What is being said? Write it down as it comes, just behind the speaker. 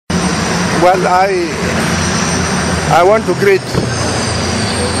Well, I want to greet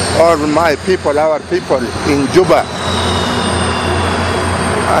all my people, our people in Juba.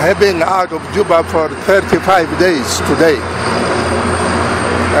 I have been out of Juba for 35 days today.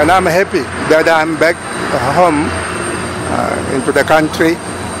 And I'm happy that I'm back home into the country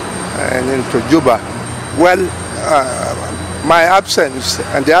and into Juba. Well, my absence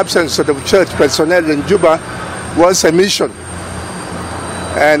and the absence of the church personnel in Juba was a mission.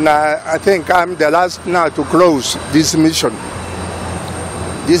 And I think I'm the last now to close this mission.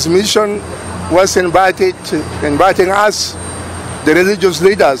 This mission was inviting us, the religious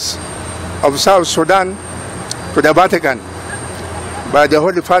leaders of South Sudan, to the Vatican by the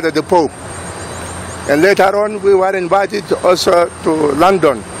Holy Father, the Pope. And later on, we were invited also to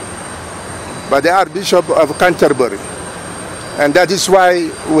London by the Archbishop of Canterbury. And that is why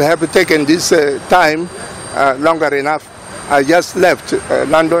we have taken this time longer enough. I just left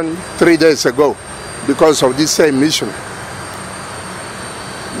London 3 days ago because of this same mission.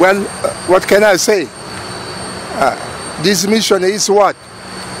 Well, what can I say? This mission is what?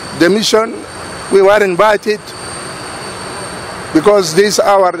 The mission, we were invited because these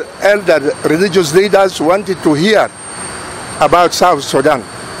our elder religious leaders wanted to hear about South Sudan,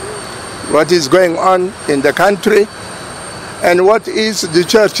 what is going on in the country, and what is the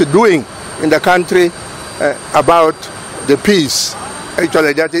church doing in the country about the peace.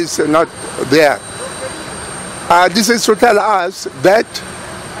 Actually, that is not there. This is to tell us that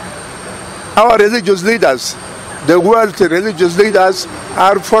our religious leaders, the world religious leaders,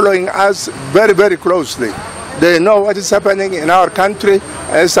 are following us very, very closely. They know what is happening in our country,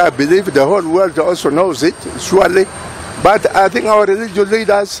 as I believe the whole world also knows it, surely. But I think our religious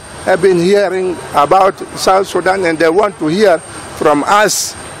leaders have been hearing about South Sudan, and they want to hear from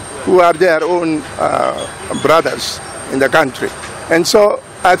us who are their own brothers in the country. And so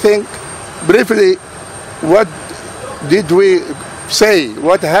I think briefly, what did we say?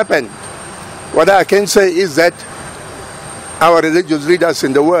 What happened? What I can say is that our religious leaders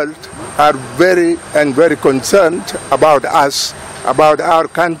in the world are very concerned about us, about our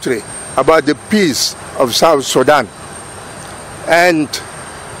country, about the peace of South Sudan. And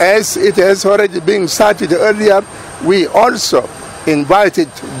as it has already been started earlier, we also invited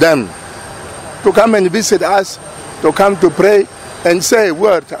them to come and visit us, to come to pray and say a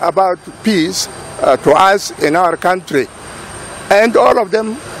word about peace to us in our country. And all of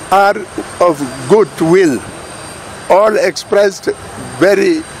them are of good will. All expressed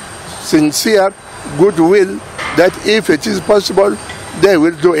very sincere goodwill that if it is possible, they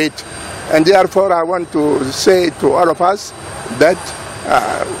will do it. And therefore, I want to say to all of us that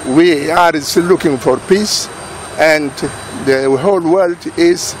we are still looking for peace, and the whole world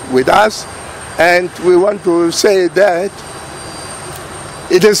is with us. And we want to say that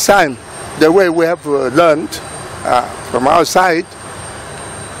it is time, the way we have learned from our side,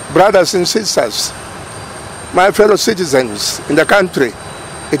 brothers and sisters, my fellow citizens in the country,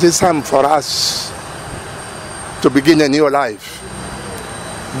 it is time for us to begin a new life.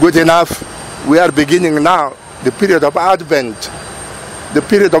 Good enough, we are beginning now the period of Advent, the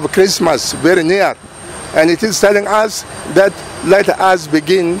period of Christmas, very near. And it is telling us that let us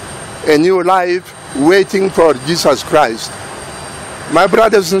begin a new life waiting for Jesus Christ. My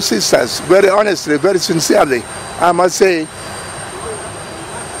brothers and sisters, very honestly, very sincerely, I must say,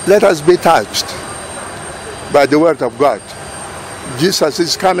 let us be touched by the word of God. Jesus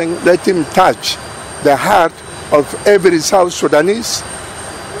is coming, let him touch the heart of every South Sudanese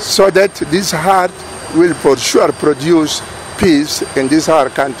so that this heart will for sure produce peace in this our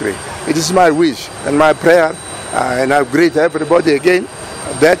country. It is my wish and my prayer, and I greet everybody again,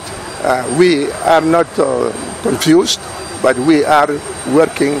 that we are not confused, but we are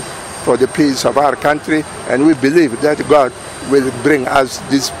working for the peace of our country, and we believe that God will bring us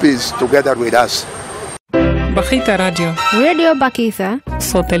this peace together with us. Bakita Radio. Radio Bakita.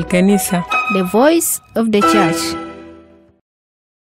 Sot el Kenisa. The voice of the church.